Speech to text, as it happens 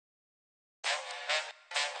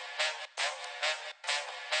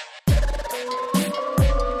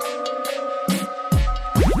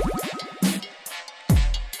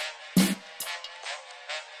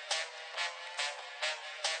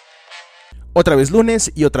Otra vez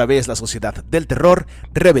lunes y otra vez la Sociedad del Terror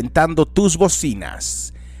reventando tus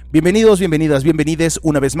bocinas. Bienvenidos, bienvenidas, bienvenides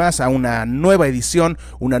una vez más a una nueva edición,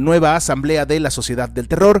 una nueva asamblea de la Sociedad del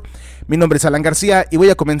Terror. Mi nombre es Alan García y voy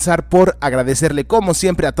a comenzar por agradecerle como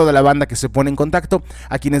siempre a toda la banda que se pone en contacto,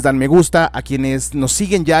 a quienes dan me gusta, a quienes nos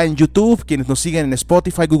siguen ya en YouTube, quienes nos siguen en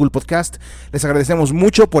Spotify, Google Podcast. Les agradecemos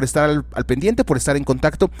mucho por estar al pendiente, por estar en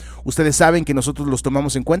contacto. Ustedes saben que nosotros los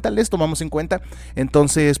tomamos en cuenta, les tomamos en cuenta.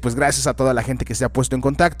 Entonces, pues gracias a toda la gente que se ha puesto en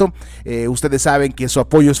contacto. Ustedes saben que su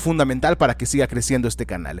apoyo es fundamental para que siga creciendo este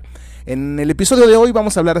canal. En el episodio de hoy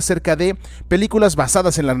vamos a hablar acerca de películas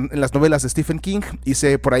basadas en las novelas de Stephen King.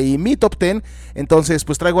 Hice por ahí mi top 10, entonces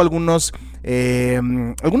pues traigo algunas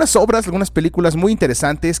obras, algunas películas muy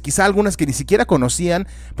interesantes, quizá algunas que ni siquiera conocían,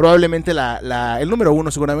 probablemente el número 1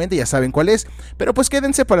 seguramente ya saben cuál es, pero pues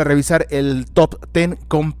quédense para revisar el top 10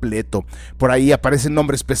 completo. Por ahí aparecen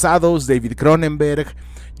nombres pesados: David Cronenberg,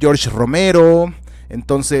 George Romero.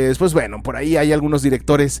 Entonces, pues bueno, por ahí hay algunos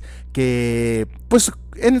directores que pues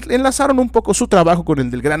enlazaron un poco su trabajo con el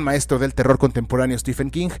del gran maestro del terror contemporáneo Stephen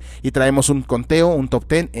King, y traemos un conteo, un top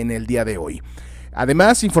 10 en el día de hoy.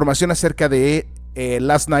 Además, información acerca de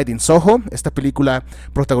Last Night in Soho, esta película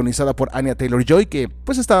protagonizada por Anya Taylor-Joy, que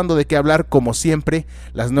pues está dando de qué hablar como siempre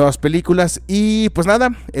las nuevas películas. Y pues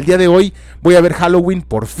nada, el día de hoy voy a ver Halloween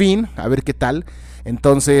por fin, a ver qué tal.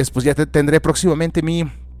 Entonces pues ya tendré próximamente mi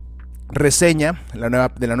reseña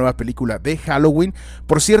de la nueva película de Halloween.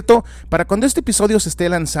 Por cierto, para cuando este episodio se esté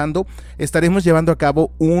lanzando, estaremos llevando a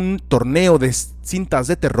cabo un torneo de cintas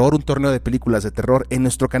de terror, un torneo de películas de terror en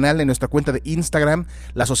nuestro canal, en nuestra cuenta de Instagram,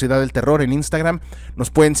 La Sociedad del Terror en Instagram. Nos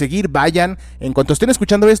pueden seguir, vayan, en cuanto estén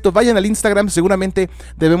escuchando esto, vayan al Instagram. Seguramente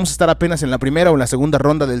debemos estar apenas en la primera o en la segunda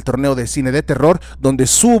ronda del torneo de cine de terror, donde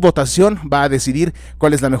su votación va a decidir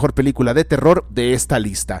cuál es la mejor película de terror de esta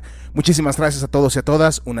lista. Muchísimas gracias a todos y a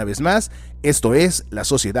todas una vez más. Esto es La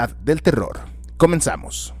Sociedad del Terror.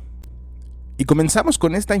 Comenzamos. Y comenzamos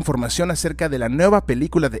con esta información acerca de la nueva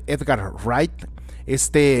película de Edgar Wright,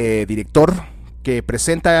 este director que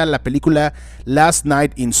presenta la película Last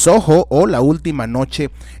Night in Soho, o La Última Noche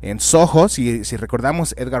en Soho. Si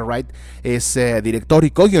recordamos, Edgar Wright es director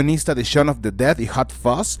y co-guionista de Shaun of the Dead y Hot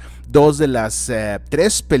Fuzz, dos de las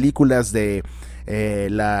tres películas de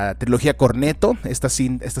la trilogía Cornetto, estas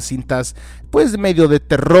cintas pues medio de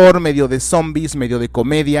terror, medio de zombies, medio de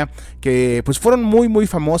comedia, que pues fueron muy muy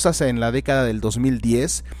famosas en la década del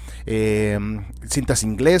 2010, cintas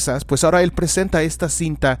inglesas. Pues ahora él presenta esta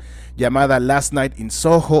cinta llamada Last Night in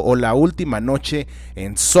Soho, o La Última Noche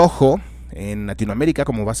en Soho en Latinoamérica,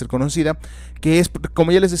 como va a ser conocida, que es,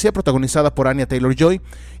 como ya les decía, protagonizada por Anya Taylor-Joy.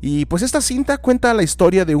 Y pues esta cinta cuenta la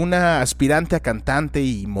historia de una aspirante a cantante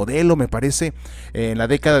y modelo, me parece, en la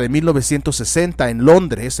década de 1960 en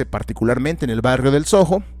Londres, particularmente en el barrio del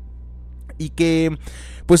Soho, y que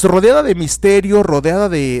pues rodeada de misterio, rodeada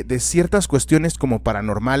de ciertas cuestiones como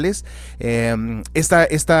paranormales,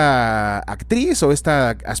 esta actriz o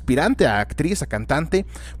esta aspirante a actriz, a cantante,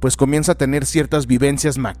 pues comienza a tener ciertas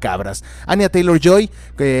vivencias macabras. Anya Taylor-Joy,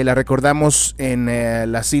 que la recordamos en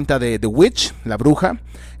la cinta de The Witch, La Bruja,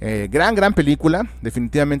 gran película,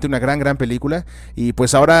 definitivamente una gran película, y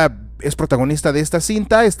pues ahora es protagonista de esta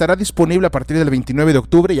cinta. Estará disponible a partir del 29 de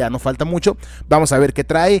octubre, ya no falta mucho. Vamos a ver qué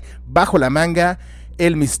trae bajo la manga: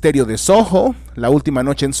 El misterio de Soho, La Última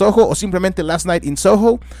Noche en Soho, o simplemente Last Night in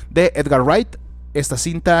Soho de Edgar Wright, esta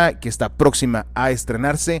cinta que está próxima a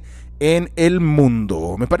estrenarse en el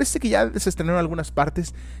mundo. Me parece que ya se estrenó en algunas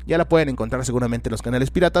partes, ya la pueden encontrar seguramente en los canales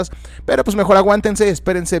piratas, pero pues mejor aguántense,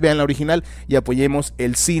 espérense, vean la original y apoyemos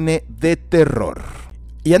el cine de terror.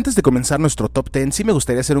 Y antes de comenzar nuestro top 10, sí me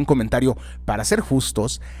gustaría hacer un comentario, para ser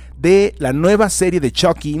justos, de la nueva serie de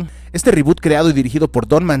Chucky, este reboot creado y dirigido por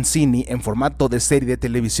Don Mancini en formato de serie de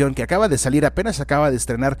televisión, que acaba de salir, apenas acaba de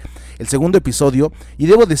estrenar el segundo episodio, y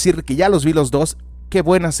debo decir que ya los vi los dos. Qué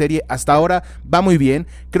buena serie, hasta ahora va muy bien.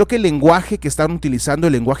 Creo que el lenguaje que están utilizando,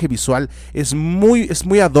 el lenguaje visual, es muy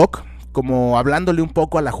ad hoc, como hablándole un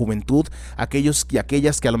poco a la juventud, aquellos y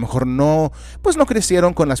aquellas que a lo mejor no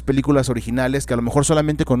crecieron con las películas originales, que a lo mejor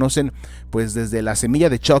solamente conocen pues desde la semilla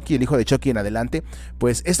de Chucky, el hijo de Chucky en adelante.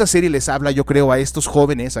 Pues esta serie les habla, yo creo, a estos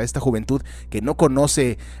jóvenes, a esta juventud que no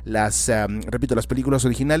conoce las películas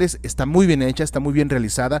originales. Está muy bien hecha, está muy bien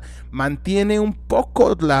realizada, mantiene un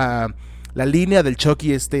poco la línea del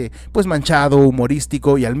Chucky pues manchado,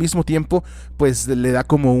 humorístico, y al mismo tiempo pues le da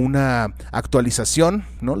como una actualización,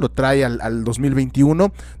 ¿no? Lo trae al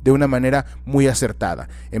 2021 de una manera muy acertada.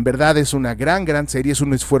 En verdad es una gran serie, es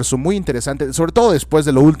un esfuerzo muy interesante, sobre todo después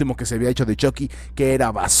de lo último que se había hecho de Chucky, que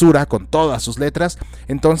era basura con todas sus letras.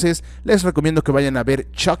 Entonces les recomiendo que vayan a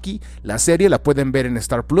ver Chucky, la serie la pueden ver en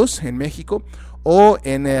Star Plus en México, o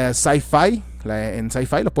en Sci-Fi. En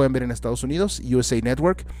Sci-Fi lo pueden ver en Estados Unidos, USA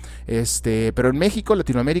Network, pero en México,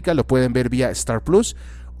 Latinoamérica, lo pueden ver vía Star Plus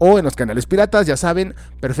o en los canales piratas. Ya saben,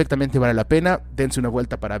 perfectamente vale la pena. Dense una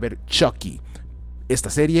vuelta para ver Chucky, esta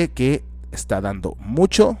serie que está dando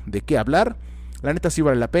mucho de qué hablar. La neta sí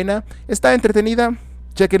vale la pena, está entretenida,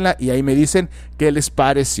 chéquenla y ahí me dicen qué les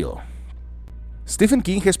pareció. Stephen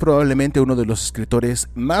King es probablemente uno de los escritores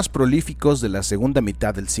más prolíficos de la segunda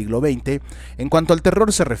mitad del siglo XX, en cuanto al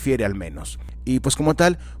terror se refiere al menos, y pues como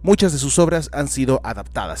tal, muchas de sus obras han sido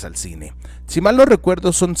adaptadas al cine. Si mal no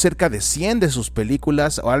recuerdo, son cerca de 100 de sus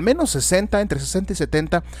películas, o al menos 60, entre 60 y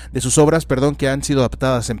 70 de sus obras, que han sido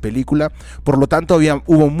adaptadas en película. Por lo tanto,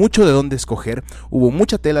 hubo mucho de dónde escoger, hubo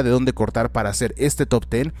mucha tela de dónde cortar para hacer este top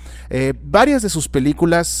 10. Varias de sus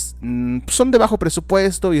películas son de bajo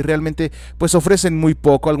presupuesto y realmente pues ofrecen muy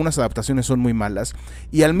poco, algunas adaptaciones son muy malas,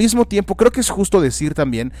 y al mismo tiempo creo que es justo decir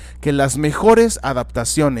también que las mejores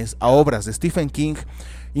adaptaciones a obras de Stephen King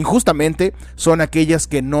injustamente son aquellas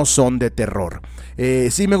que no son de terror.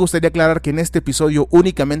 Sí me gustaría aclarar que en este episodio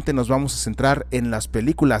únicamente nos vamos a centrar en las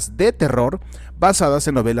películas de terror basadas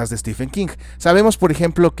en novelas de Stephen King. Sabemos, por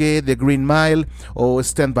ejemplo, que The Green Mile o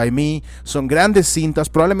Stand By Me son grandes cintas,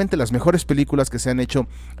 probablemente las mejores películas que se han hecho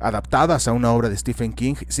adaptadas a una obra de Stephen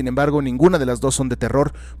King. Sin embargo, ninguna de las dos son de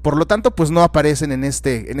terror, por lo tanto pues no aparecen en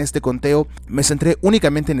este conteo. Me centré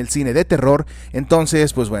únicamente en el cine de terror.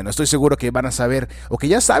 Entonces pues bueno, estoy seguro que van a saber, o que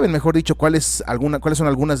ya saben mejor dicho, cuáles son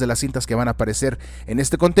algunas de las cintas que van a aparecer en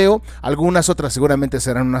este conteo. Algunas otras seguramente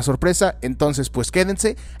serán una sorpresa. Entonces pues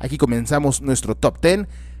quédense, aquí comenzamos nuestro top 10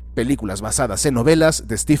 películas basadas en novelas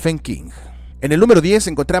de Stephen King. En el número 10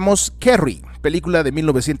 encontramos Carrie, película de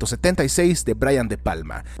 1976 de Brian De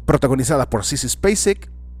Palma, protagonizada por Sissy Spacek,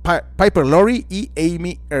 Piper Laurie y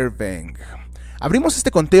Amy Irving. Abrimos este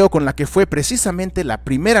conteo con la que fue precisamente la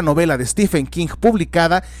primera novela de Stephen King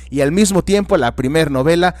publicada y al mismo tiempo la primera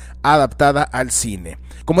novela adaptada al cine.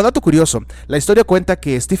 Como dato curioso, la historia cuenta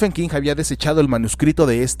que Stephen King había desechado el manuscrito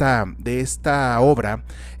de esta obra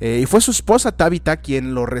y fue su esposa Tabitha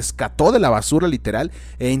quien lo rescató de la basura literal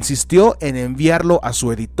e insistió en enviarlo a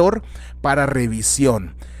su editor para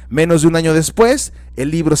revisión. Menos de un año después,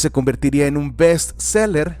 el libro se convertiría en un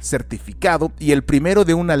bestseller certificado y el primero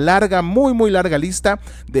de una larga, muy larga lista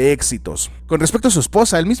de éxitos. Con respecto a su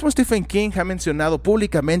esposa, el mismo Stephen King ha mencionado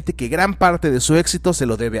públicamente que gran parte de su éxito se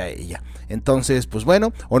lo debe a ella. Entonces, pues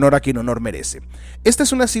bueno, honor a quien honor merece. Esta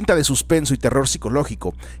es una cinta de suspenso y terror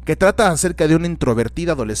psicológico que trata acerca de una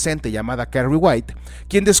introvertida adolescente llamada Carrie White,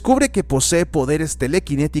 quien descubre que posee poderes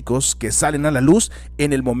telequinéticos que salen a la luz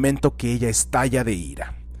en el momento que ella estalla de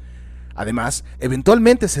ira. Además,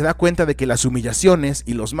 eventualmente se da cuenta de que las humillaciones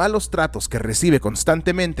y los malos tratos que recibe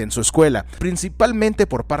constantemente en su escuela, principalmente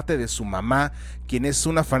por parte de su mamá, quien es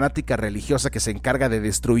una fanática religiosa que se encarga de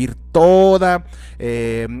destruir toda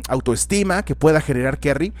autoestima que pueda generar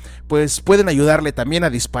Carrie, pues pueden ayudarle también a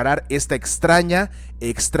disparar esta extraña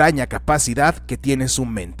capacidad que tiene su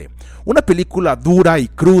mente. Una película dura y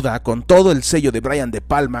cruda con todo el sello de Brian De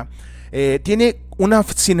Palma. Tiene una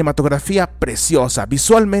cinematografía preciosa,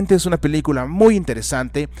 visualmente es una película muy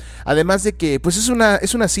interesante, además de que pues es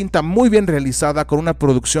una cinta muy bien realizada con una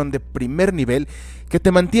producción de primer nivel que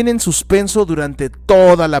te mantiene en suspenso durante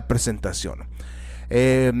toda la presentación.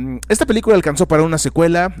 Esta película alcanzó para una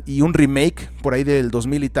secuela y un remake por ahí del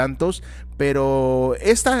 2000 y tantos, pero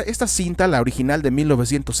esta cinta, la original de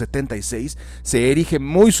 1976, se erige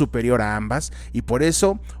muy superior a ambas y por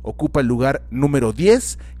eso ocupa el lugar número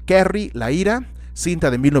 10, Carrie, la ira, cinta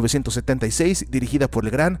de 1976 dirigida por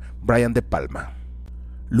el gran Brian De Palma.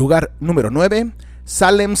 Lugar número 9,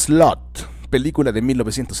 Salem's Lot, película de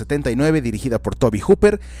 1979 dirigida por Tobe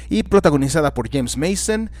Hooper y protagonizada por James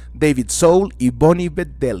Mason, David Soul y Bonnie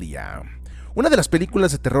Bedelia. Una de las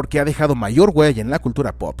películas de terror que ha dejado mayor huella en la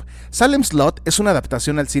cultura pop, Salem's Lot es una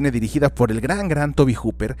adaptación al cine dirigida por el gran Tobe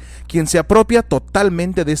Hooper, quien se apropia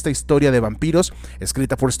totalmente de esta historia de vampiros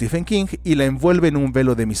escrita por Stephen King y la envuelve en un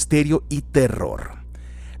velo de misterio y terror.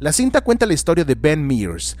 La cinta cuenta la historia de Ben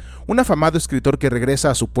Mears, un afamado escritor que regresa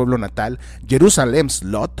a su pueblo natal, Jerusalem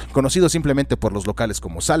Slot, conocido simplemente por los locales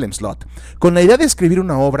como Salem Slot, con la idea de escribir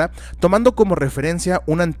una obra tomando como referencia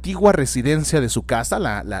una antigua residencia de su casa,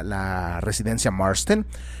 la residencia Marston,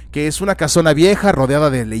 que es una casona vieja rodeada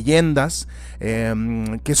de leyendas,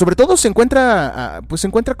 que sobre todo se encuentra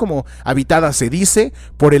como habitada, se dice,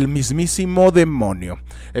 por el mismísimo demonio.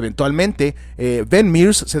 Eventualmente, Ben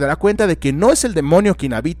Mears se dará cuenta de que no es el demonio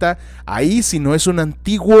quien habita ahí, sino es un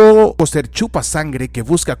antiguo póster chupa sangre que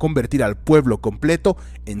busca convertir al pueblo completo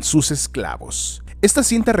en sus esclavos. Esta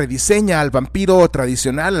cinta rediseña al vampiro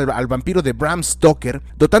tradicional, al vampiro de Bram Stoker,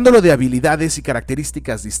 dotándolo de habilidades y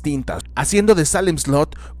características distintas, haciendo de Salem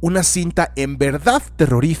Slot una cinta en verdad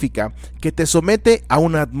terrorífica que te somete a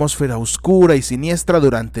una atmósfera oscura y siniestra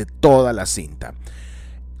durante toda la cinta.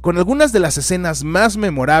 Con algunas de las escenas más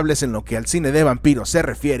memorables en lo que al cine de vampiros se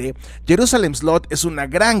refiere, Jerusalem Slot es una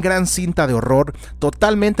gran cinta de horror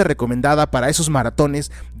totalmente recomendada para esos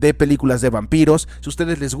maratones de películas de vampiros. Si a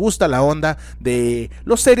ustedes les gusta la onda de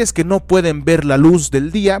los seres que no pueden ver la luz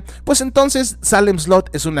del día, pues entonces Salem Slot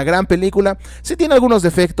es una gran película. Sí tiene algunos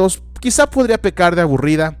defectos, quizá podría pecar de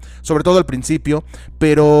aburrida, sobre todo al principio,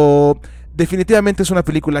 pero definitivamente es una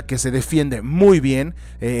película que se defiende muy bien.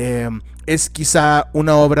 Es quizá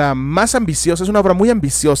una obra más ambiciosa, es una obra muy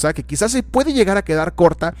ambiciosa que quizás se puede llegar a quedar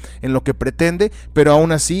corta en lo que pretende, pero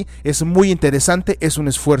aún así es muy interesante, es un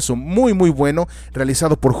esfuerzo muy bueno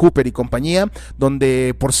realizado por Hooper y compañía,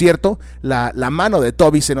 donde por cierto la mano de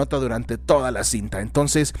Toby se nota durante toda la cinta.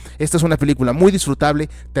 Entonces esta es una película muy disfrutable,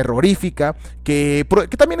 terrorífica, que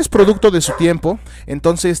también es producto de su tiempo,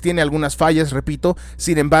 entonces tiene algunas fallas, repito,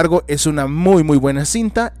 sin embargo es una muy buena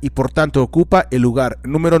cinta y por tanto ocupa el lugar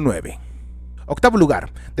número 9. Octavo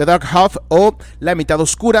lugar, The Dark Half o La Mitad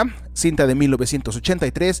Oscura, cinta de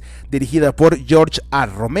 1983, dirigida por George R.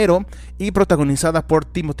 Romero y protagonizada por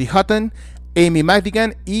Timothy Hutton, Amy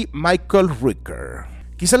Madigan y Michael Rooker.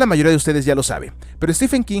 Quizá la mayoría de ustedes ya lo sabe, pero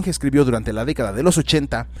Stephen King escribió durante la década de los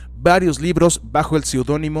 80 varios libros bajo el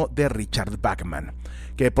seudónimo de Richard Bachman,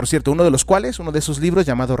 que por cierto, uno de esos libros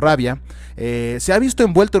llamado Rabia, se ha visto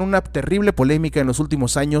envuelto en una terrible polémica en los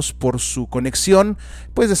últimos años por su conexión,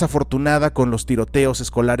 pues desafortunada, con los tiroteos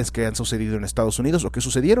escolares que han sucedido en Estados Unidos, o que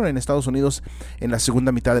sucedieron en Estados Unidos en la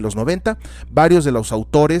segunda mitad de los 90. Varios de los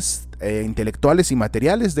autores intelectuales y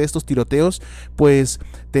materiales de estos tiroteos, pues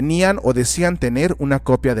tenían o decían tener una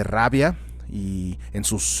copia de Rabia y en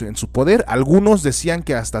su poder. Algunos decían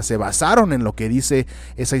que hasta se basaron en lo que dice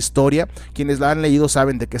esa historia. Quienes la han leído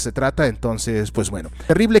saben de qué se trata. Entonces, pues bueno,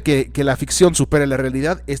 terrible que la ficción supere la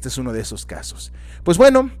realidad. Este es uno de esos casos. Pues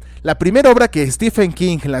bueno, la primera obra que Stephen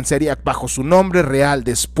King lanzaría bajo su nombre real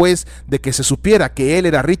después de que se supiera que él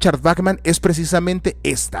era Richard Bachman es precisamente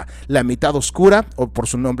esta, La Mitad Oscura, o por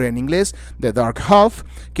su nombre en inglés, The Dark Half,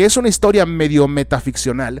 que es una historia medio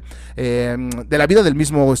metaficcional de la vida del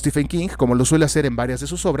mismo Stephen King, como lo suele hacer en varias de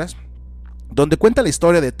sus obras, donde cuenta la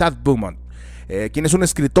historia de Tad Beaumont, quien es un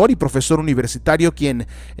escritor y profesor universitario quien,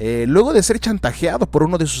 luego de ser chantajeado por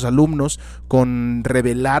uno de sus alumnos con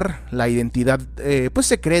revelar la identidad pues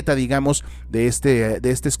secreta, digamos, de este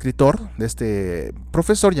escritor, de este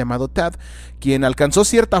profesor llamado Tad, quien alcanzó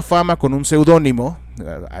cierta fama con un seudónimo,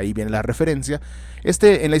 ahí viene la referencia.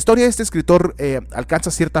 En la historia este escritor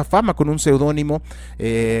alcanza cierta fama con un seudónimo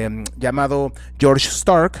llamado George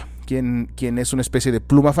Stark, quien es una especie de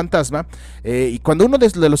pluma fantasma, y cuando uno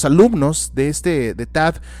de los alumnos de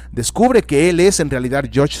Tad descubre que él es en realidad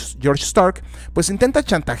George Stark, pues intenta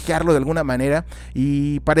chantajearlo de alguna manera,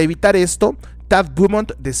 y para evitar esto, Tad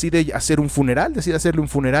Beaumont decide hacerle un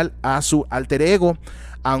funeral a su alter ego,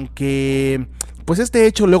 aunque pues este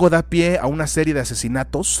hecho luego da pie a una serie de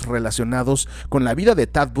asesinatos relacionados con la vida de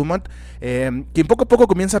Tad Beaumont, quien poco a poco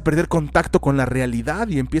comienza a perder contacto con la realidad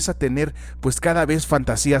y empieza a tener pues cada vez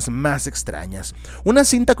fantasías más extrañas. Una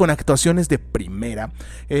cinta con actuaciones de primera.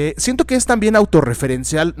 Siento que es también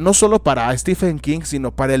autorreferencial, no solo para Stephen King,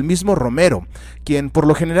 sino para el mismo Romero, quien por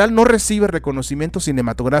lo general no recibe reconocimiento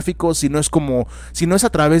cinematográfico si no es a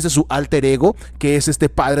través de su alter ego, que es este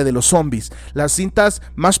padre de los zombies. Las cintas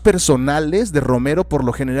más personales de Romero por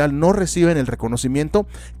lo general no reciben el reconocimiento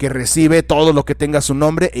que recibe todo lo que tenga su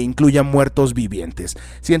nombre e incluya muertos vivientes.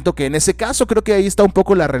 Siento que en ese caso creo que ahí está un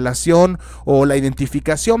poco la relación o la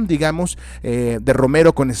identificación, digamos, de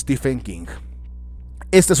Romero con Stephen King.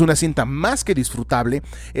 Esta es una cinta más que disfrutable,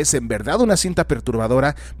 es en verdad una cinta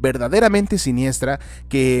perturbadora, verdaderamente siniestra,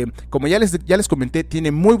 que como ya les comenté,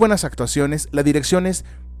 tiene muy buenas actuaciones, la dirección es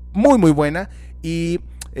muy buena y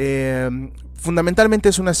Fundamentalmente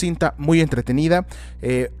es una cinta muy entretenida,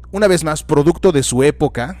 una vez más producto de su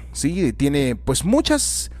época, ¿sí? Tiene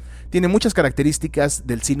muchas características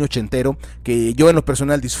del cine ochentero que yo en lo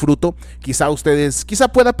personal disfruto.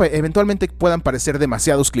 Eventualmente puedan parecer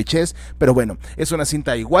demasiados clichés, pero bueno, es una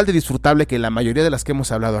cinta igual de disfrutable que la mayoría de las que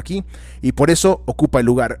hemos hablado aquí, y por eso ocupa el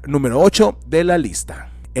lugar número 8 de la lista.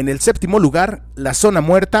 En el séptimo lugar, La Zona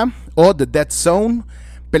Muerta o The Dead Zone,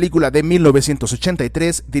 película de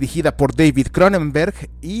 1983 dirigida por David Cronenberg,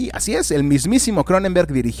 y así es, el mismísimo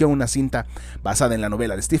Cronenberg dirigió una cinta basada en la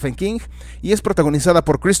novela de Stephen King y es protagonizada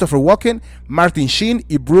por Christopher Walken, Martin Sheen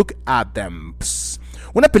y Brooke Adams.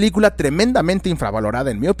 Una película tremendamente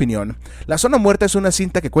infravalorada en mi opinión. La Zona Muerta es una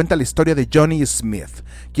cinta que cuenta la historia de Johnny Smith,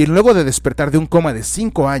 quien luego de despertar de un coma de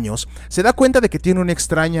 5 años se da cuenta de que tiene una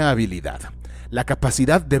extraña habilidad, la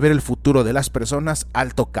capacidad de ver el futuro de las personas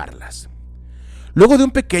al tocarlas. Luego de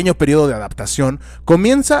un pequeño periodo de adaptación,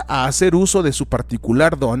 comienza a hacer uso de su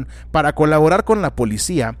particular don para colaborar con la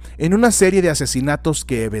policía en una serie de asesinatos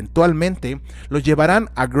que eventualmente lo llevarán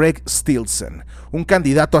a Greg Stilson, un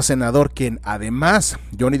candidato a senador quien, además,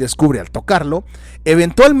 Johnny descubre al tocarlo,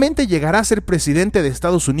 eventualmente llegará a ser presidente de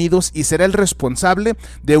Estados Unidos y será el responsable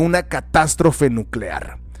de una catástrofe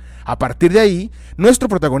nuclear. A partir de ahí, nuestro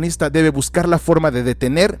protagonista debe buscar la forma de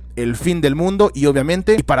detener el fin del mundo y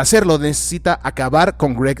para hacerlo necesita acabar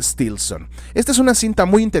con Greg Stilson. Esta es una cinta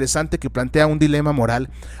muy interesante que plantea un dilema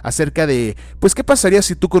moral acerca de, qué pasaría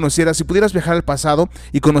si pudieras viajar al pasado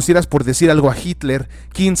y conocieras, por decir algo, a Hitler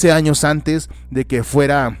 15 años antes de que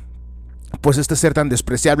fuera este ser tan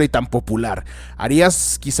despreciable y tan popular.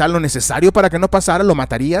 ¿Harías quizá lo necesario para que no pasara? ¿Lo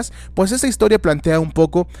matarías? Pues esta historia plantea un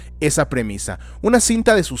poco esa premisa. Una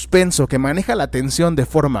cinta de suspenso que maneja la tensión de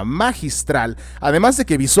forma magistral, además de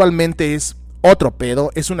que visualmente es otro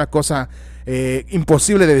pedo, es una cosa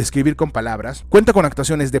imposible de describir con palabras. Cuenta con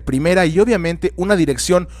actuaciones de primera y obviamente una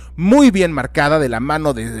dirección muy bien marcada de la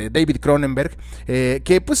mano de David Cronenberg,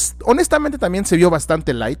 que honestamente también se vio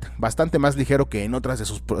bastante light, bastante más ligero que en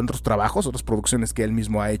otros trabajos, otras producciones que él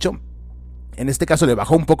mismo ha hecho. En este caso le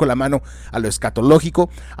bajó un poco la mano a lo escatológico,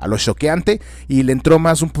 a lo choqueante, y le entró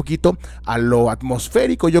más un poquito a lo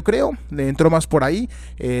atmosférico, yo creo, le entró más por ahí.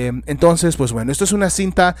 Entonces, esto es una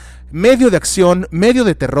cinta medio de acción, medio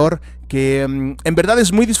de terror, que en verdad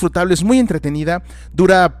es muy disfrutable, es muy entretenida,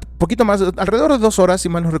 dura poquito más, alrededor de 2 horas, si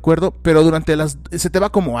mal no recuerdo, pero se te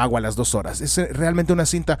va como agua las 2 horas. Es realmente una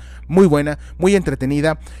cinta muy buena, muy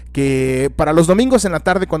entretenida, que para los domingos en la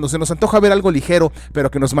tarde, cuando se nos antoja ver algo ligero,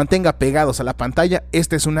 pero que nos mantenga pegados a la pantalla,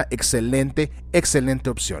 esta es una excelente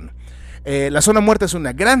opción. La Zona Muerta es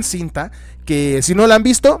una gran cinta que, si no la han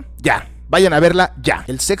visto, vayan a verla ya.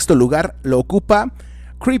 El sexto lugar lo ocupa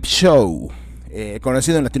Creepshow,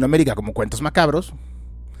 conocido en Latinoamérica como Cuentos Macabros,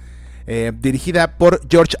 dirigida por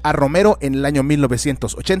George A. Romero en el año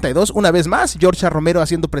 1982. Una vez más, George A. Romero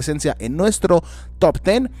haciendo presencia en nuestro top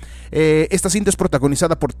 10. Esta cinta es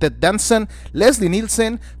protagonizada por Ted Danson, Leslie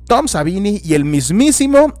Nielsen, Tom Savini y el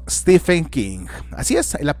mismísimo Stephen King. Así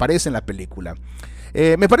es, él aparece en la película.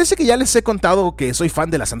 Me parece que ya les he contado que soy fan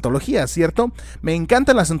de las antologías, ¿cierto? Me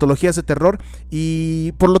encantan las antologías de terror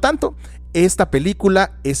y, por lo tanto, esta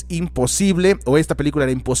película era imposible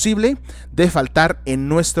de faltar en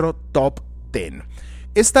nuestro top 10.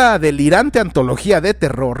 Esta delirante antología de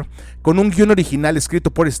terror, con un guión original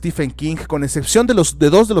escrito por Stephen King, con excepción de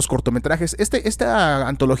 2 de los cortometrajes. Esta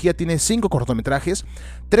antología tiene 5 cortometrajes,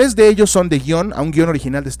 3 de ellos son de un guión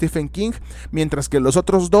original de Stephen King, mientras que los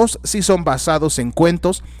otros 2 sí son basados en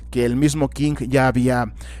cuentos que el mismo King ya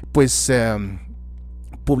había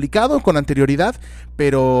publicado con anterioridad,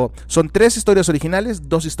 pero son 3 historias originales,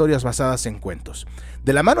 2 historias basadas en cuentos.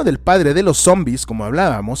 De la mano del padre de los zombies, como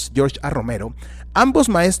hablábamos, George A. Romero, ambos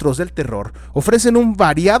maestros del terror ofrecen un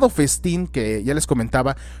variado festín que ya les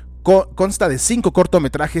comentaba. Consta de 5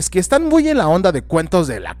 cortometrajes que están muy en la onda de Cuentos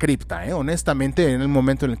de la Cripta, honestamente, en el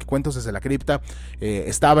momento en el que Cuentos desde la Cripta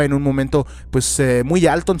estaba en un momento muy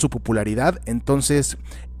alto en su popularidad. Entonces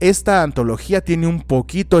esta antología tiene un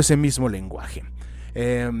poquito ese mismo lenguaje.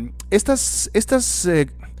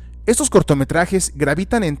 Estos cortometrajes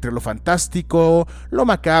gravitan entre lo fantástico, lo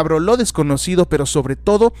macabro, lo desconocido, pero sobre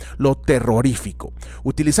todo lo terrorífico,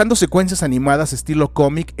 utilizando secuencias animadas estilo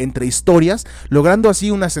cómic entre historias, logrando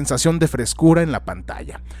así una sensación de frescura en la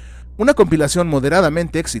pantalla. Una compilación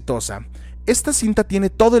moderadamente exitosa. Esta cinta tiene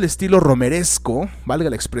todo el estilo romeresco, valga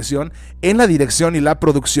la expresión, en la dirección y la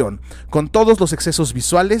producción, con todos los excesos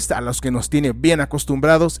visuales a los que nos tiene bien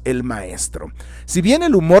acostumbrados el maestro. Si bien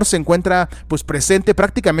el humor se encuentra pues presente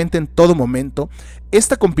prácticamente en todo momento,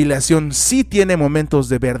 esta compilación sí tiene momentos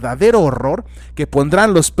de verdadero horror que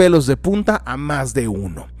pondrán los pelos de punta a más de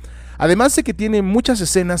uno. Además de que tiene muchas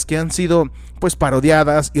escenas que han sido pues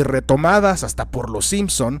parodiadas y retomadas hasta por los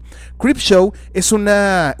Simpson, Creepshow es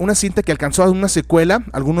una cinta que alcanzó una secuela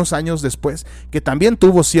algunos años después, que también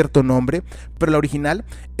tuvo cierto nombre, pero la original,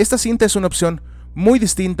 esta cinta es una opción muy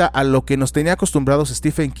distinta a lo que nos tenía acostumbrados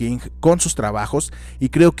Stephen King con sus trabajos, y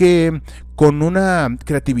creo que con una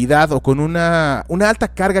creatividad o con una alta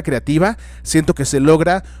carga creativa, siento que se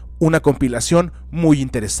logra una compilación muy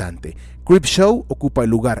interesante. Creepshow ocupa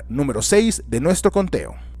el lugar número 6 de nuestro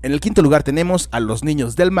conteo. En el quinto lugar tenemos a Los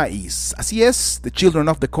Niños del Maíz. Así es, The Children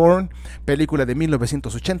of the Corn, película de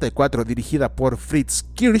 1984 dirigida por Fritz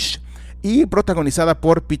Kirsch y protagonizada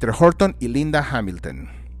por Peter Horton y Linda Hamilton.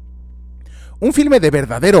 Un filme de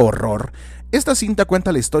verdadero horror. Esta cinta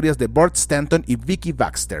cuenta las historias de Burt Stanton y Vicky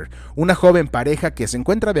Baxter, una joven pareja que se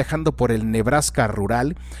encuentra viajando por el Nebraska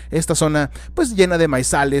rural, esta zona pues llena de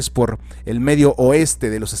maizales por el medio oeste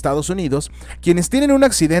de los Estados Unidos, quienes tienen un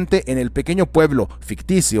accidente en el pequeño pueblo,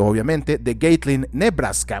 ficticio obviamente, de Gatlin,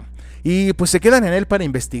 Nebraska, y pues se quedan en él para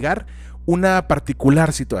investigar una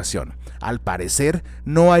particular situación. Al parecer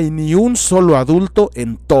no hay ni un solo adulto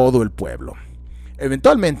en todo el pueblo.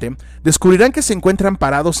 Eventualmente, descubrirán que se encuentran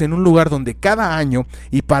parados en un lugar donde cada año,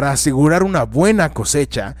 y para asegurar una buena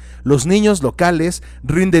cosecha, los niños locales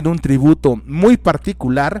rinden un tributo muy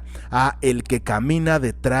particular a el que camina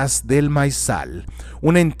detrás del maizal,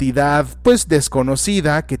 una entidad pues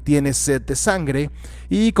desconocida que tiene sed de sangre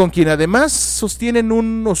y con quien además sostienen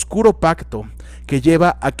un oscuro pacto que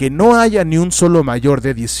lleva a que no haya ni un solo mayor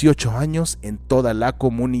de 18 años en toda la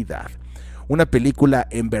comunidad. Una película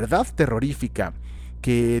en verdad terrorífica,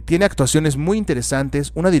 que tiene actuaciones muy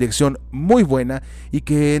interesantes, una dirección muy buena y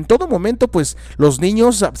que en todo momento pues los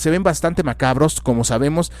niños se ven bastante macabros, como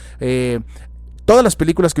sabemos. Todas las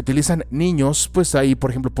películas que utilizan niños, pues hay por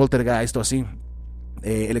ejemplo Poltergeist o así,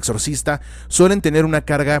 El Exorcista, suelen tener una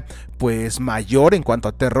carga pues mayor en cuanto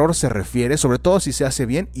a terror se refiere, sobre todo si se hace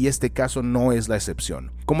bien, y este caso no es la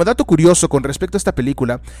excepción. Como dato curioso con respecto a esta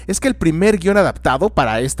película, es que el primer guión adaptado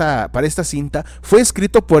para esta cinta fue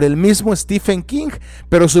escrito por el mismo Stephen King,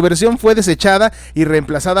 pero su versión fue desechada y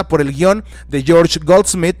reemplazada por el guión de George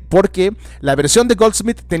Goldsmith, porque la versión de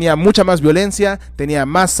Goldsmith tenía mucha más violencia, tenía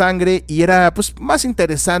más sangre y era pues más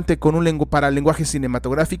interesante para el lenguaje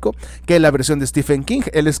cinematográfico que la versión de Stephen King.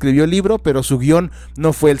 Él escribió el libro, pero su guión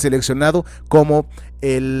no fue el seleccionado como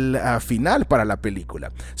el final para la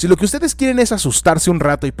película. Si lo que ustedes quieren es asustarse un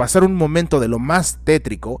rato y pasar un momento de lo más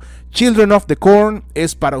tétrico, Children of the Corn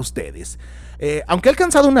es para ustedes. Aunque ha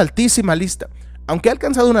alcanzado una altísima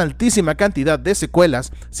cantidad de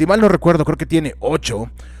secuelas, si mal no recuerdo creo que tiene 8,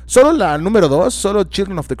 solo la número 2, solo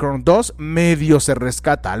Children of the Corn 2, medio se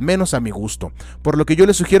rescata, al menos a mi gusto, por lo que yo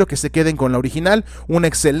les sugiero que se queden con la original, una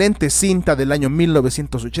excelente cinta del año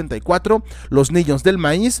 1984, Los Niños del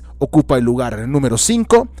Maíz, ocupa el lugar número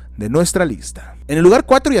 5 de nuestra lista. En el lugar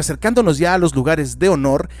 4, y acercándonos ya a los lugares de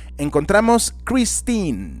honor, encontramos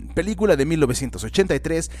Christine, película de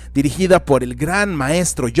 1983, dirigida por el gran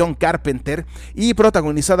maestro John Carpenter y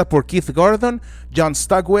protagonizada por Keith Gordon, John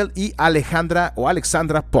Stockwell y Alexandra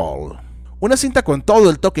Paul. Una cinta con todo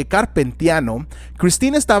el toque carpentiano,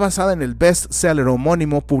 Christine está basada en el bestseller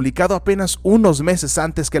homónimo publicado apenas unos meses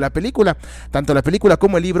antes que la película. Tanto la película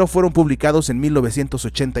como el libro fueron publicados en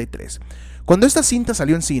 1983. Cuando esta cinta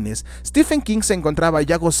salió en cines, Stephen King se encontraba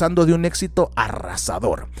ya gozando de un éxito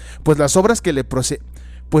arrasador, pues las obras que le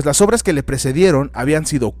precedieron habían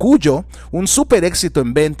sido Cuyo, un super éxito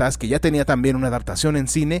en ventas que ya tenía también una adaptación en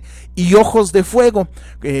cine, y Ojos de Fuego,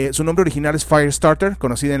 su nombre original es Firestarter,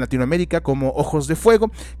 conocida en Latinoamérica como Ojos de Fuego,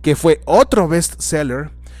 que fue otro bestseller,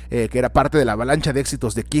 que era parte de la avalancha de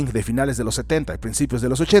éxitos de King de finales de los 70 y principios de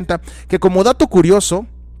los 80, que como dato curioso,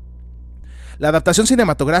 la adaptación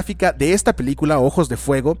cinematográfica de esta película, Ojos de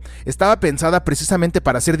Fuego, estaba pensada precisamente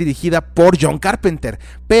para ser dirigida por John Carpenter,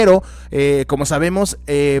 pero como sabemos,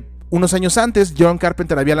 unos años antes John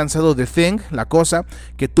Carpenter había lanzado The Thing, La Cosa,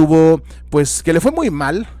 que le fue muy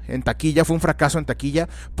mal en taquilla, fue un fracaso en taquilla,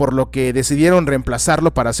 por lo que decidieron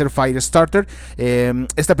reemplazarlo para hacer Firestarter,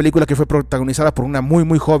 esta película que fue protagonizada por una muy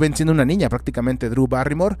muy joven, siendo una niña prácticamente, Drew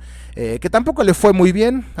Barrymore, que tampoco le fue muy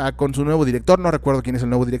bien con su nuevo director, no recuerdo quién es el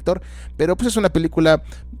nuevo director, pero pues es una película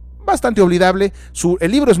bastante olvidable.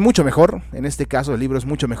 El libro es mucho mejor, en este caso el libro es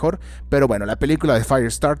mucho mejor, pero bueno, la película de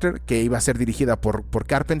Firestarter, que iba a ser dirigida por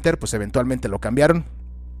Carpenter, pues eventualmente lo cambiaron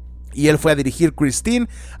y él fue a dirigir Christine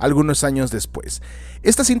algunos años después.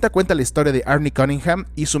 Esta cinta cuenta la historia de Arnie Cunningham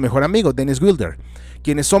y su mejor amigo Dennis Wilder,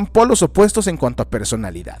 quienes son polos opuestos en cuanto a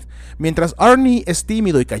personalidad. Mientras Arnie es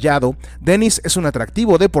tímido y callado, Dennis es un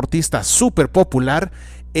atractivo deportista súper popular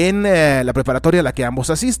en la preparatoria a la que ambos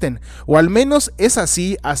asisten, o al menos es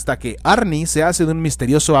así hasta que Arnie se hace de un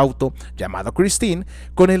misterioso auto llamado Christine,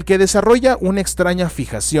 con el que desarrolla una extraña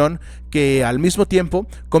fijación que al mismo tiempo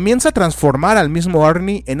comienza a transformar al mismo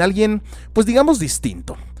Arnie en alguien, pues digamos,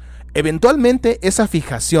 distinto. Eventualmente esa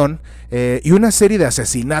fijación y una serie de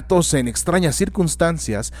asesinatos en extrañas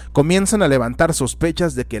circunstancias comienzan a levantar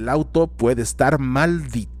sospechas de que el auto puede estar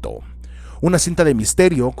maldito. Una cinta de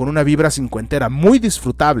misterio con una vibra cincuentera muy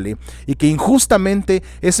disfrutable y que injustamente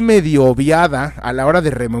es medio obviada a la hora de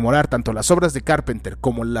rememorar tanto las obras de Carpenter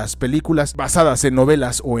como las películas basadas en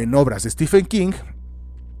novelas o en obras de Stephen King.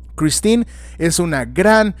 Christine es una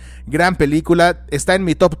gran película, está en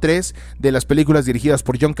mi top 3 de las películas dirigidas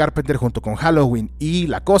por John Carpenter junto con Halloween y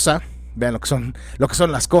La Cosa. Vean lo que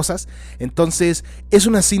son las cosas. Entonces es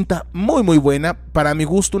una cinta muy buena, para mi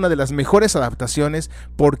gusto una de las mejores adaptaciones,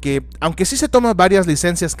 porque aunque sí se toma varias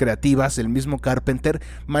licencias creativas, el mismo Carpenter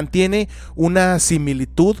mantiene una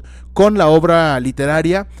similitud con la obra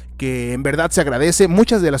literaria que en verdad se agradece.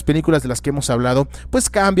 Muchas de las películas de las que hemos hablado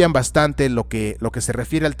pues cambian bastante lo que se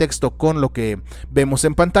refiere al texto con lo que vemos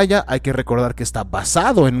en pantalla. Hay que recordar que está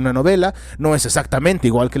basado en una novela, no es exactamente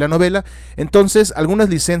igual que la novela, entonces algunas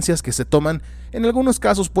licencias que se toman en algunos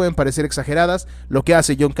casos pueden parecer exageradas. Lo que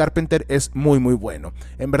hace John Carpenter es muy bueno.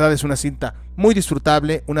 En verdad es una cinta muy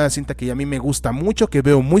disfrutable, una cinta que a mí me gusta mucho, que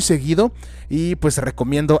veo muy seguido y pues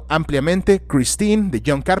recomiendo ampliamente Christine de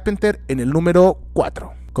John Carpenter en el número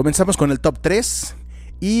 4. Comenzamos con el top 3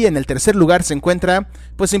 y en el tercer lugar se encuentra,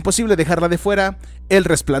 pues imposible dejarla de fuera, El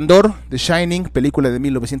Resplandor, The Shining, película de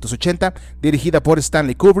 1980, dirigida por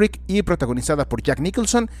Stanley Kubrick y protagonizada por Jack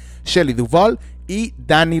Nicholson, Shelley Duvall y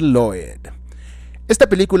Danny Lloyd. Esta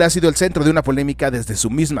película ha sido el centro de una polémica desde su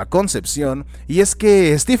misma concepción, y es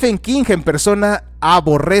que Stephen King en persona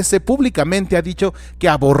públicamente ha dicho que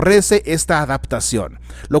aborrece esta adaptación,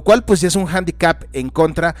 lo cual pues ya es un hándicap en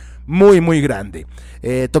contra muy grande.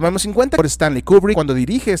 Tomemos en cuenta que Stanley Kubrick cuando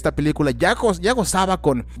dirige esta película ya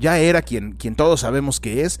era quien todos sabemos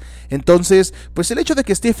que es. Entonces pues el hecho de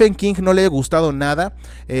que Stephen King no le haya gustado nada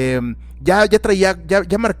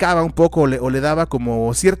ya marcaba un poco o le daba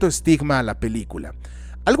como cierto estigma a la película.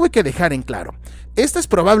 Algo hay que dejar en claro: esta es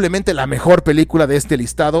probablemente la mejor película de este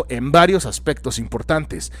listado en varios aspectos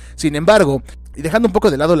importantes. Sin embargo, y dejando un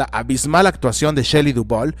poco de lado la abismal actuación de Shelley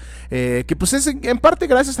Duvall, que pues es en parte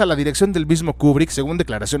gracias a la dirección del mismo Kubrick, según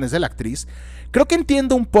declaraciones de la actriz, creo que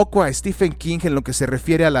entiendo un poco a Stephen King en lo que se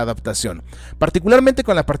refiere a la adaptación, particularmente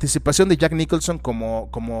con la participación de Jack Nicholson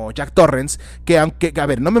como Jack Torrance, que aunque, a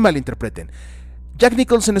ver, no me malinterpreten, Jack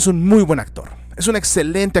Nicholson es un muy buen actor, es un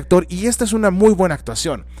excelente actor y esta es una muy buena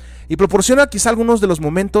actuación y proporciona quizá algunos de los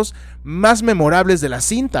momentos más memorables de la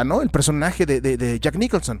cinta, ¿no? El personaje de Jack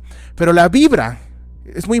Nicholson, pero la vibra,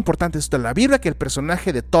 es muy importante esto, la vibra que el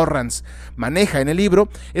personaje de Torrance maneja en el libro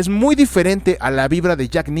es muy diferente a la vibra de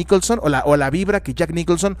Jack Nicholson o la vibra que Jack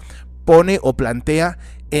Nicholson pone o plantea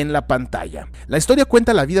en la pantalla. La historia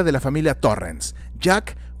cuenta la vida de la familia Torrance,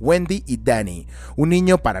 Jack, Wendy y Danny, un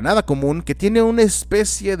niño para nada común que tiene una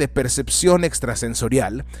especie de percepción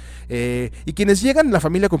extrasensorial, y quienes llegan, la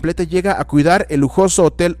familia completa llega a cuidar el lujoso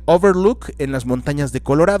hotel Overlook en las montañas de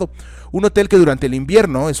Colorado, un hotel que durante el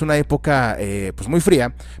invierno, es una época pues muy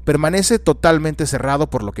fría, permanece totalmente cerrado,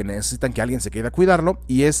 por lo que necesitan que alguien se quede a cuidarlo,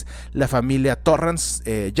 y es la familia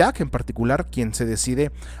Torrance, Jack en particular, quien se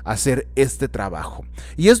decide a hacer este trabajo.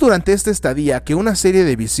 Y es durante esta estadía que una serie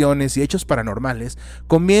de visiones y hechos paranormales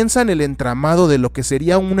comienzan el entramado de lo que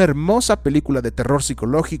sería una hermosa película de terror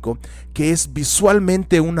psicológico, que es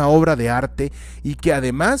visualmente una obra de arte y que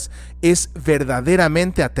además es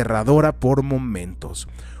verdaderamente aterradora por momentos.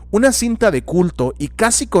 Una cinta de culto y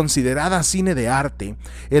casi considerada cine de arte,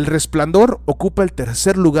 El Resplandor ocupa el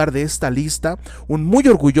tercer lugar de esta lista, un muy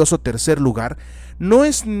orgulloso tercer lugar. No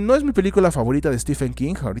es mi película favorita de Stephen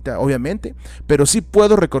King, ahorita obviamente, pero sí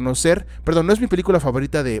puedo reconocer, no es mi película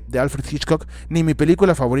favorita de Alfred Hitchcock, ni mi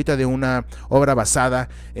película favorita de una obra basada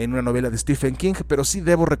en una novela de Stephen King, pero sí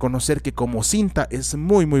debo reconocer que como cinta es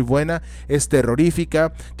muy buena, es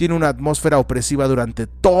terrorífica, tiene una atmósfera opresiva durante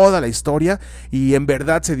toda la historia y en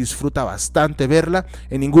verdad se disfruta bastante verla,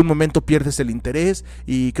 en ningún momento pierdes el interés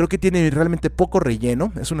y creo que tiene realmente poco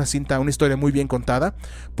relleno, es una historia muy bien contada,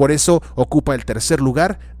 por eso ocupa el tercer tercer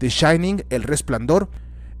lugar, The Shining, El Resplandor.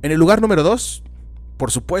 En el lugar número 2,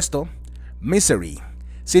 por supuesto, Misery,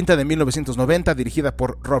 cinta de 1990 dirigida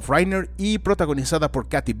por Rob Reiner y protagonizada por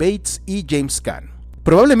Kathy Bates y James Caan.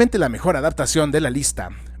 Probablemente la mejor adaptación de la lista,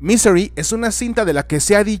 Misery es una cinta de la que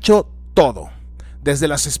se ha dicho todo. Desde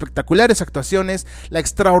las espectaculares actuaciones, la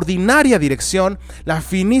extraordinaria dirección, la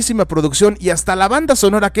finísima producción y hasta la banda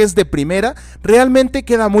sonora que es de primera, realmente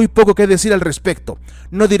queda muy poco que decir al respecto.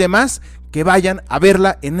 No diré más, que vayan a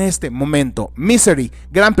verla en este momento. Misery,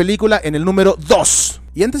 gran película en el número 2.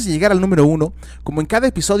 Y antes de llegar al número 1, como en cada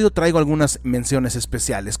episodio traigo algunas menciones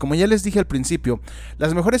especiales. Como ya les dije al principio,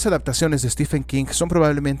 las mejores adaptaciones de Stephen King son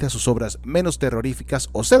probablemente a sus obras menos terroríficas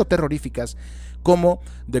o cero terroríficas, como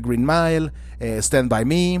The Green Mile, Stand By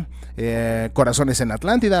Me, Corazones en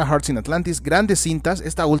Atlántida, Hearts in Atlantis, grandes cintas,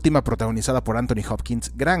 esta última protagonizada por Anthony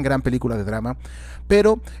Hopkins, gran película de drama,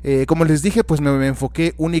 pero como les dije, pues me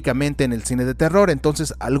enfoqué únicamente en el cine de terror,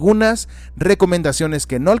 entonces algunas recomendaciones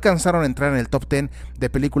que no alcanzaron a entrar en el top 10 de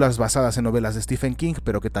películas basadas en novelas de Stephen King,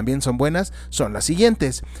 pero que también son buenas, son las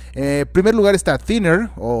siguientes. En primer lugar está Thinner,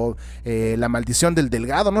 o La Maldición del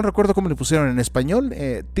Delgado, no recuerdo cómo le pusieron en español,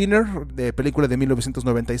 Thinner, de película de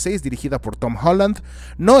 1996, dirigida por Tom Holland,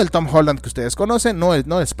 no el Tom Holland que ustedes conocen, no el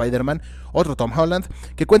Spider-Man, otro Tom Holland,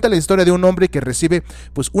 que cuenta la historia de un hombre que recibe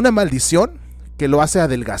pues una maldición que lo hace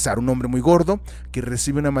adelgazar, un hombre muy gordo que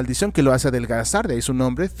recibe una maldición que lo hace adelgazar, de ahí su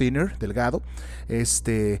nombre, Thinner, delgado,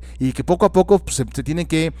 y que poco a poco pues, se tiene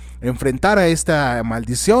que enfrentar a esta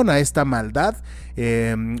maldición, a esta maldad,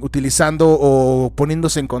 utilizando o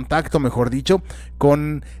poniéndose en contacto, mejor dicho,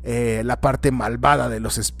 con la parte malvada de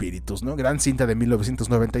los espíritus, ¿no? Gran cinta de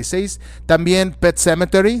 1996. También Pet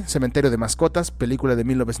Sematary, Cementerio de Mascotas, película de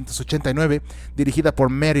 1989, dirigida por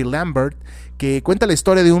Mary Lambert, que cuenta la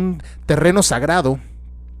historia de un terreno sagrado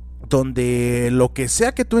donde lo que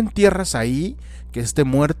sea que tú entierras ahí, que esté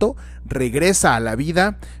muerto, regresa a la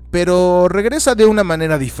vida, pero regresa de una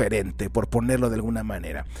manera diferente, por ponerlo de alguna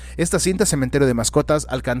manera. Esta cinta, Cementerio de Mascotas,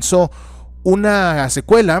 alcanzó una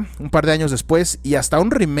secuela un par de años después y hasta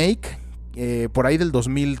un remake por ahí del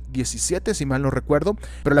 2017, si mal no recuerdo,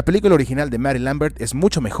 pero la película original de Mary Lambert es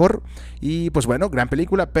mucho mejor y pues bueno, gran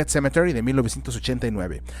película, Pet Sematary de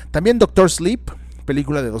 1989. También Doctor Sleep,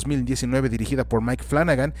 película de 2019 dirigida por Mike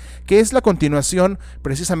Flanagan, que es la continuación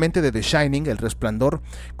precisamente de The Shining, El Resplandor,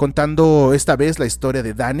 contando esta vez la historia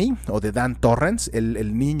de Danny, o de Dan Torrance,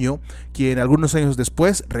 el niño, quien algunos años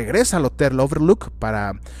después regresa al Hotel Overlook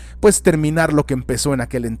para pues terminar lo que empezó en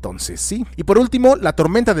aquel entonces, ¿sí? Y por último, La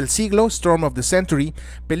Tormenta del Siglo, Storm of the Century,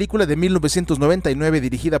 película de 1999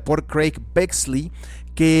 dirigida por Craig Bexley,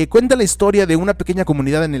 que cuenta la historia de una pequeña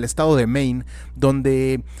comunidad en el estado de Maine,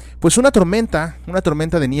 donde pues una tormenta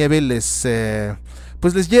de nieve les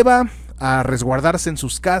lleva a resguardarse en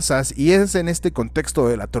sus casas, y es en este contexto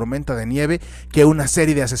de la tormenta de nieve que una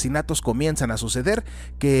serie de asesinatos comienzan a suceder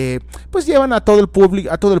que pues llevan a todo el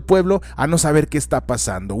pueblo a no saber qué está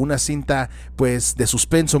pasando. Una cinta pues de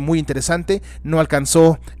suspenso muy interesante, no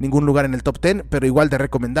alcanzó ningún lugar en el top 10, pero igual de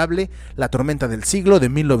recomendable, La Tormenta del Siglo de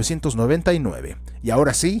 1999. Y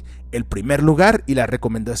ahora sí, el primer lugar y la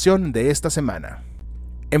recomendación de esta semana.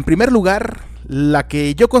 En primer lugar, la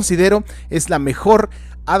que yo considero es la mejor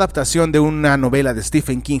adaptación de una novela de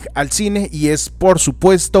Stephen King al cine, y es por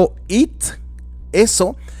supuesto It,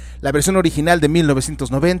 Eso, la versión original de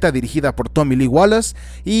 1990 dirigida por Tommy Lee Wallace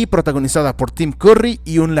y protagonizada por Tim Curry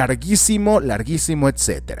y un larguísimo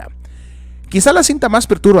etcétera. Quizá la cinta más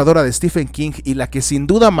perturbadora de Stephen King y la que sin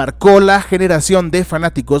duda marcó la generación de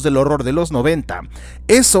fanáticos del horror de los 90.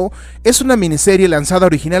 Eso es una miniserie lanzada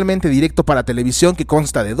originalmente directo para televisión que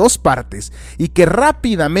consta de 2 partes y que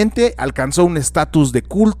rápidamente alcanzó un estatus de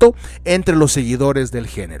culto entre los seguidores del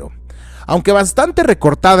género. Aunque bastante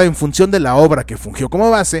recortada en función de la obra que fungió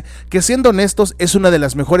como base, que siendo honestos es una de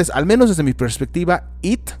las mejores, al menos desde mi perspectiva,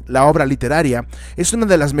 It, la obra literaria, es una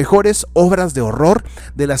de las mejores obras de horror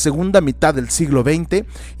de la segunda mitad del siglo XX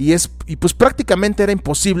y pues prácticamente era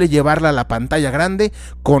imposible llevarla a la pantalla grande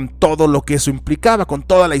con todo lo que eso implicaba, con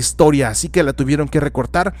toda la historia, así que la tuvieron que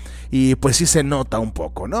recortar y pues sí se nota un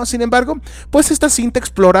poco, ¿no? Sin embargo, pues esta cinta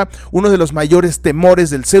explora uno de los mayores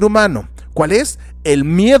temores del ser humano. ¿Cuál es? El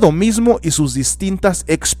miedo mismo y sus distintas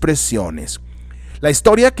expresiones. La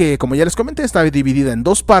historia, que como ya les comenté estaba dividida en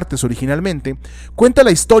 2 partes originalmente, cuenta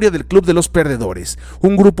la historia del Club de los Perdedores,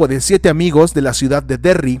 un grupo de 7 amigos de la ciudad de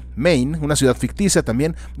Derry, Maine, una ciudad ficticia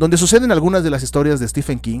también, donde suceden algunas de las historias de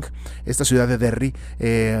Stephen King. Esta ciudad de Derry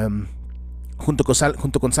junto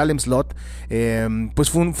con Salem Slot, pues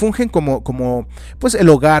fungen como pues el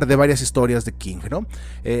hogar de varias historias de King, ¿no?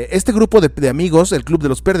 Este grupo de amigos, el Club de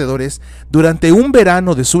los Perdedores, durante un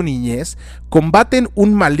verano de su niñez, combaten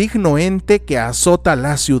un maligno ente que azota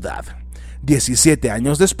la ciudad. 17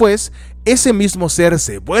 años después, ese mismo ser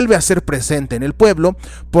se vuelve a hacer presente en el pueblo,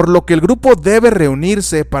 por lo que el grupo debe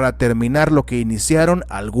reunirse para terminar lo que iniciaron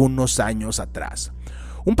algunos años atrás.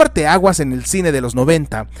 Un parteaguas en el cine de los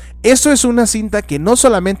 90. Eso es una cinta que no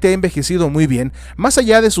solamente ha envejecido muy bien, más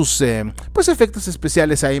allá de sus pues efectos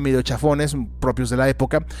especiales ahí medio chafones propios de la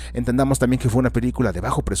época. Entendamos también que fue una película de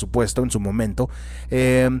bajo presupuesto en su momento,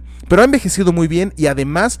 pero ha envejecido muy bien y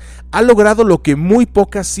además ha logrado lo que muy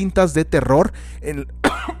pocas cintas de terror en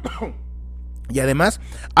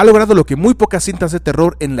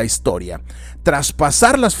la historia: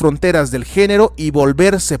 traspasar las fronteras del género y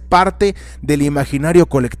volverse parte del imaginario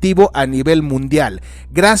colectivo a nivel mundial,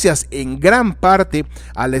 gracias en gran parte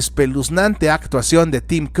a la espeluznante actuación de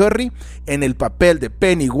Tim Curry en el papel de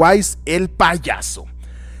Pennywise el payaso.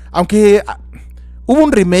 Aunque hubo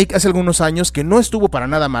un remake hace algunos años que no estuvo para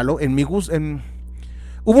nada malo,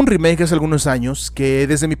 Hubo un remake hace algunos años que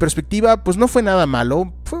desde mi perspectiva pues no fue nada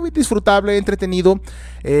malo, fue muy disfrutable, entretenido.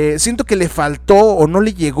 Siento que le faltó o no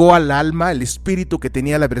le llegó al alma el espíritu que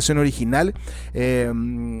tenía la versión original.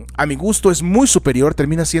 A mi gusto es muy superior,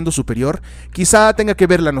 termina siendo superior. Quizá tenga que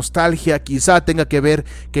ver la nostalgia, quizá tenga que ver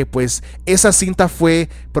que pues esa cinta fue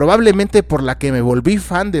probablemente por la que me volví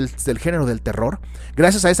fan del género del terror.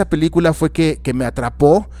 Gracias a esa película fue que me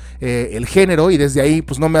atrapó el género y desde ahí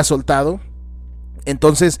pues no me ha soltado.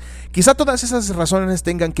 Entonces, quizá todas esas razones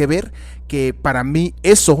tengan que ver que para mí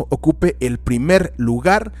eso ocupe el primer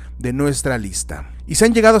lugar de nuestra lista. Y si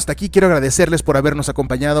han llegado hasta aquí, quiero agradecerles por habernos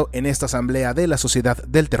acompañado en esta asamblea de la Sociedad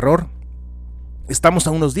del Terror. Estamos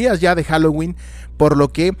a unos días ya de Halloween, por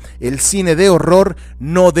lo que el cine de horror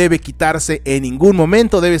no debe quitarse en ningún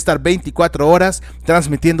momento, debe estar 24 horas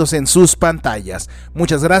transmitiéndose en sus pantallas.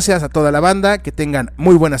 Muchas gracias a toda la banda, que tengan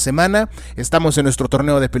muy buena semana. Estamos en nuestro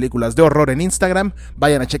torneo de películas de horror en Instagram,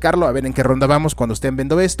 vayan a checarlo, a ver en qué ronda vamos cuando estén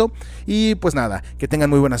viendo esto. Y pues nada, que tengan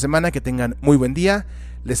muy buena semana, que tengan muy buen día.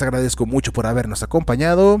 Les agradezco mucho por habernos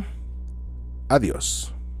acompañado.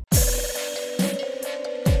 Adiós.